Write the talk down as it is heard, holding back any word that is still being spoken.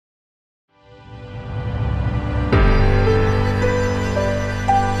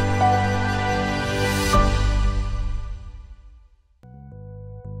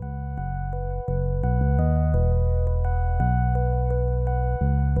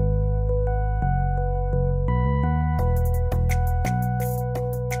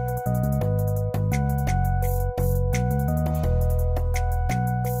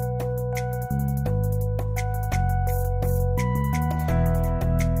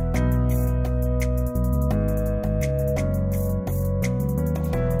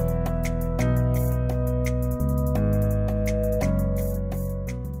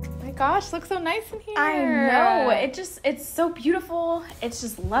gosh, looks so nice in here. I know. It's so beautiful. It's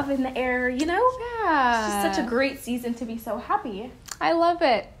just love in the air, you know? Yeah. It's just such a great season to be so happy. I love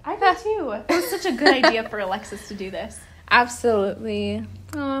it. I do too. It was such a good idea for Alexis to do this. Absolutely.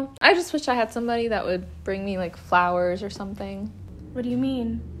 I just wish I had somebody that would bring me like flowers or something. What do you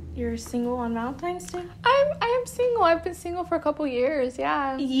mean? You're single on Valentine's Day? I am single. I've been single for a couple years.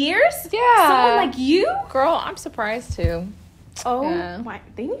 Yeah. Years? Yeah. Someone like you? Girl, I'm surprised too. Oh Yeah. my!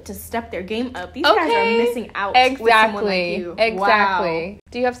 They need to step their game up. These guys are missing out. Exactly. With someone like you. Exactly. Wow.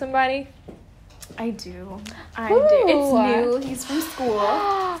 Do you have somebody? I do. It's new. He's from school.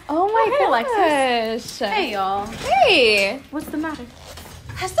 Oh my Hey, Alexis. Hey, y'all. Hey. What's the matter?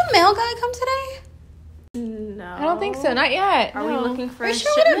 Has the mail guy come today? No. I don't think so. Not yet. Are we looking for Are a you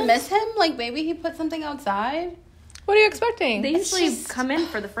sure we didn't shipment? miss him? Like, maybe he put something outside? What are you expecting? They usually just- come in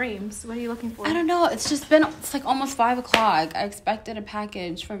for the frames. What are you looking for? I don't know. It's like almost 5 o'clock. I expected a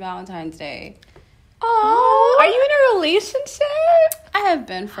package for Valentine's Day. Oh, are you in a relationship? I have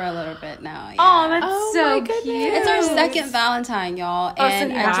been for a little bit now. Yeah. Oh, that's Oh so my cute. goodness. It's our second Valentine, y'all. Oh, so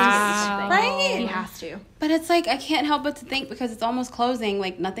And he I has to just, do something. right? He has to. But it's like, I can't help but to think because it's almost closing,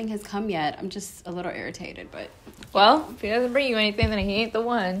 like nothing has come yet. I'm just a little irritated, but. Well, if he doesn't bring you anything, then he ain't the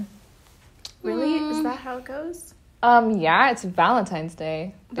one. Really? Is that how it goes? Yeah, it's Valentine's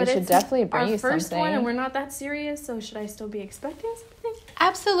Day. They should definitely bring you our first something. one, and we're not that serious. So should I still be expecting something?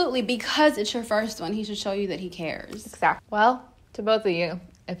 Absolutely, because it's your first one, he should show you that he cares. Exactly. Well, to both of you,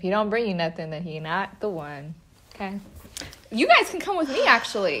 if he don't bring you nothing, then he not the one. Okay. You guys can come with me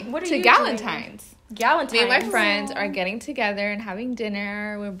actually. What are to you Galentine's? Galentine's. Me and my friends are getting together and having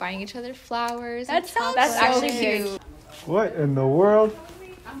dinner. We're buying each other flowers. That and sounds That's so actually cute. What in the world?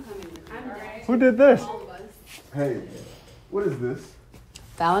 Who did this? Hey, what is this?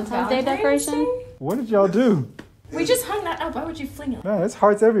 Valentine's Day decoration? What did y'all do? We just hung that up. Why would you fling it? Man, there's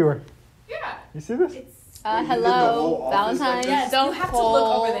hearts everywhere. Yeah. You see this? You did the whole Hello, office like Valentine's. this? Yes, you have to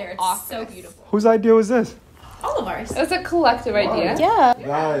look over there. It's office. so beautiful. Whose idea was this? All of ours. It was a collective idea. Yeah.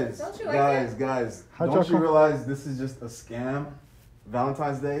 Guys, Don't you like guys, How'd don't y'all you come- realize this is just a scam?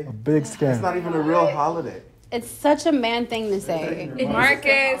 Valentine's Day? A big It's scam. not even a real holiday. It's such a man thing to say.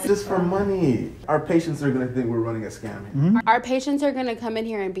 Marcus. Just for money. Our patients are gonna think we're running a scam here. Our patients are going to come in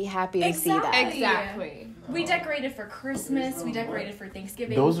here and be happy to see that. Exactly. We decorated for Christmas. We decorated for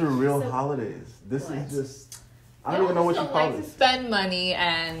Thanksgiving. Those are real So- holidays. This is just, I don't even know what you call to this. spend money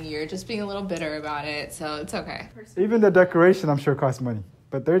and you're just being a little bitter about it, so it's okay. Even the decoration, I'm sure, costs money.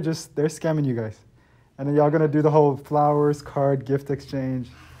 But they're scamming you guys. And then y'all gonna do the whole flowers, card, gift exchange.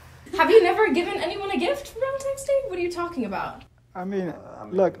 Have you never given anyone a gift for Valentine's Day? What are you talking about? I mean,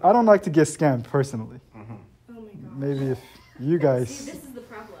 look, I don't like to get scammed personally. Oh my god. Maybe if you guys. This is the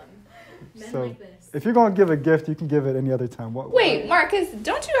problem. Men So, like this. if you're gonna give a gift, you can give it any other time. Wait, Marcus,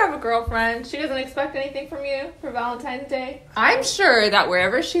 don't you have a girlfriend? She doesn't expect anything from you for Valentine's Day? I'm sure that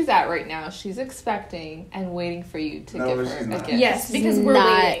wherever she's at right now, she's expecting and waiting for you to No, give but her she's a not. gift. Yes, because we're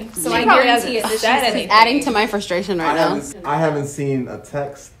Not- waiting. So She I probably guarantee it. hasn't That said she's anything. Adding to my frustration right now. I haven't seen a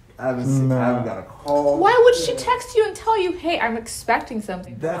text. I haven't got a call. Why would she text you and tell you, hey, I'm expecting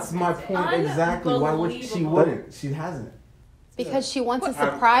something? That's my point exactly. Why would she wouldn't? She hasn't. Because she wants a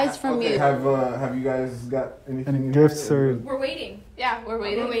surprise from Okay, you. have you guys got anything? Any in gifts here? or? We're waiting. Yeah, we're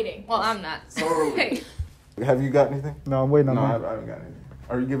waiting. We're waiting. Well, I'm not. So are we. Have you got anything? No, I'm waiting on No, I mine. haven't got anything.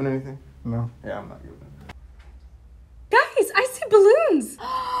 Are you giving anything? No. Yeah, I'm not giving anything. Guys, I see balloons.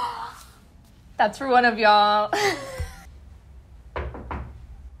 That's for one of y'all.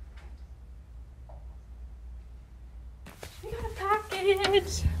 We got a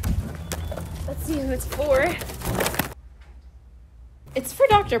package. Let's see who it's for. It's for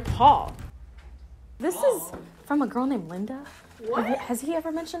Dr. Paul. This is from a girl named Linda. What? Has he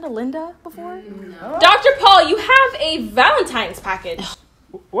ever mentioned a Linda before? No. Dr. Paul, you have a Valentine's package.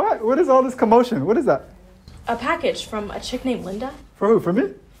 What? What is all this commotion? What is that? A package from a chick named Linda. For who? For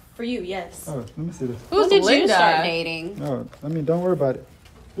me? For you, yes. Oh, let me see this. Who did you Linda? start dating? No, I mean, don't worry about it.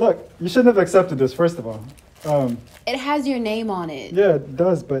 Look, you shouldn't have accepted this, first of all. It has your name on it. Yeah, it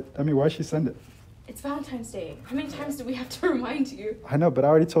does, but I mean, why'd she send it? It's Valentine's Day. How many times do we have to remind you? I know, but I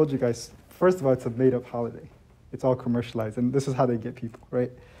already told you guys. First of all, it's a made-up holiday. It's all commercialized, and this is how they get people,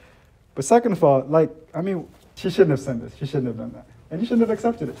 right? But second of all, like, I mean, she shouldn't have sent this. She shouldn't have done that. And you shouldn't have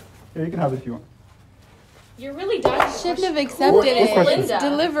accepted it. Here, you can have it if you want. You're really dying. Shouldn't have accepted What it. question? It's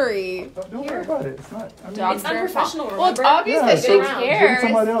delivery. Don't worry about it. It's not. I mean, It's unprofessional, Well, it's remember? obvious yeah, that so she give it to cares.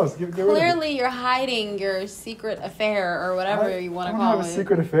 somebody else. Get rid of it. Clearly, you're hiding your secret affair or whatever you want I to don't call have it. a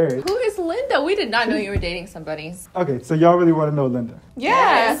secret affair. Who is Linda? We did not know you were dating somebody. Okay, so y'all really want to know Linda.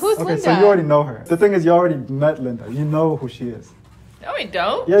 Yeah, who's Okay, Linda? so you already know her. The thing is, you already met Linda. You know who she is. No, we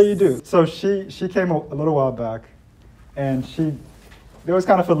don't. Yeah, you do. So she came a little while back, and there was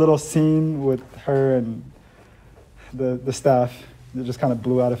kind of a little scene with her and the staff that just kind of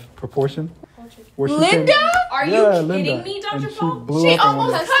blew out of proportion. Where she Linda? Are you kidding me, Dr. Paul? She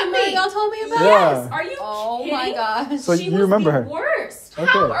almost cut me. Y'all told me about. Yeah. Are you Oh kidding? my gosh. So She you was remember the her? worst. Okay.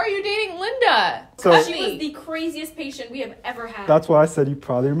 How are you dating Linda? So She was the craziest patient we have ever had. that's why I said you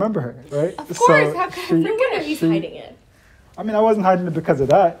probably remember her, right? Of course. So How could I No wonder he's she- hiding it. I mean, I wasn't hiding it because of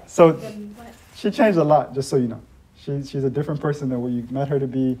that. So Then what? she changed a lot, just so you know. She's a different person than what you met her to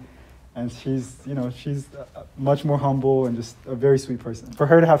be, and she's much more humble and just a very sweet person. For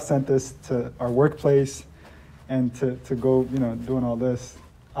her to have sent this to our workplace and to go, doing all this,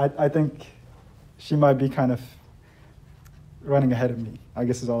 I think she might be kind of running ahead of me, I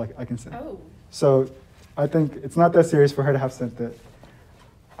guess is all I can say. Oh. So I think it's not that serious for her to have sent it.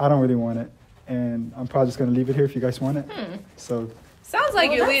 I don't really want it, and I'm probably just going to leave it here if you guys want it. So Sounds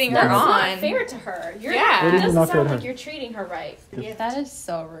like you're leading her That's on. not fair to her. Yeah. It What do you mean doesn't not fair sound to like her? you're treating her right. Yeah. That is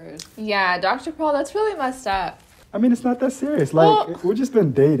so rude. Yeah, Dr. Paul, that's really messed up. I mean, it's not that serious. Like, Well, we've just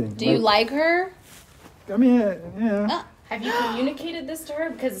been dating. Do you like her? I mean, yeah. Have you communicated this to her?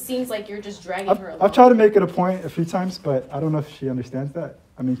 Because it seems like you're just dragging her along. I've tried to make it a point a few times, but I don't know if she understands that.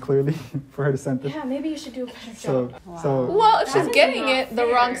 I mean, clearly, for her to send this. Yeah, maybe you should do a better So, job. so Well, if she's That is getting not it the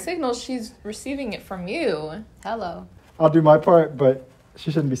wrong fair. signal, she's receiving it from you. Hello. I'll do my part, but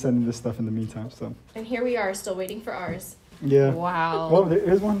she shouldn't be sending this stuff in the meantime. So, And here we are, still waiting for ours. yeah. Wow. Well,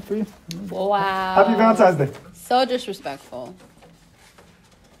 here's one for you. Wow. Happy Valentine's Day. So disrespectful.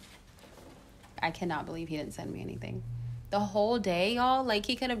 I cannot believe he didn't send me anything. The whole day, y'all, like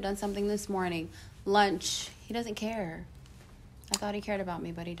he could have done something this morning. Lunch. He doesn't care. I thought he cared about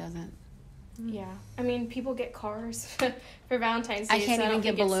me, but he doesn't. Yeah. I mean, people get cars for Valentine's Day. I can't so even don't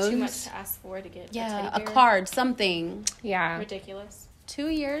get think it's too balloons. much to ask for to get Yeah, a a teddy bear. card, something. Yeah. Ridiculous. 2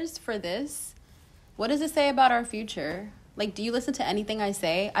 years for this? What does it say about our future? Like, do you listen to anything I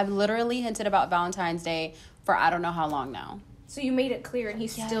say? I've literally hinted about Valentine's Day for I don't know how long now. So you made it clear and he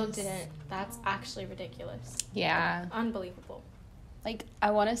still Yes. didn't. That's actually ridiculous. Yeah. Unbelievable. Like,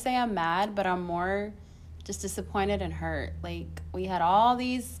 I want to say I'm mad, but I'm more just disappointed and hurt. Like, we had all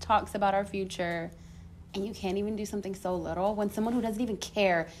these talks about our future, and you can't even do something so little when someone who doesn't even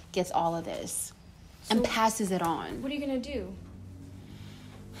care gets all of this and So- passes it on. What are you going to do?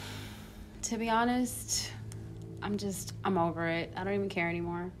 To be honest, I'm over it. I don't even care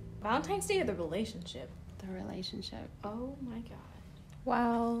anymore. Valentine's Day or the relationship? The relationship. Oh my god.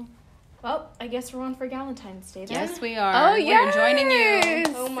 Wow. Well, I guess we're on for Valentine's Day then. Yes, we are. Oh, yeah. We're joining you.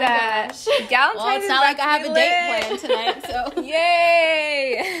 Oh my gosh. Valentine's Well, it's is not like about I to have be a date lit. planned tonight, so.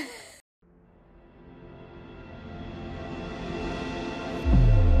 Yay!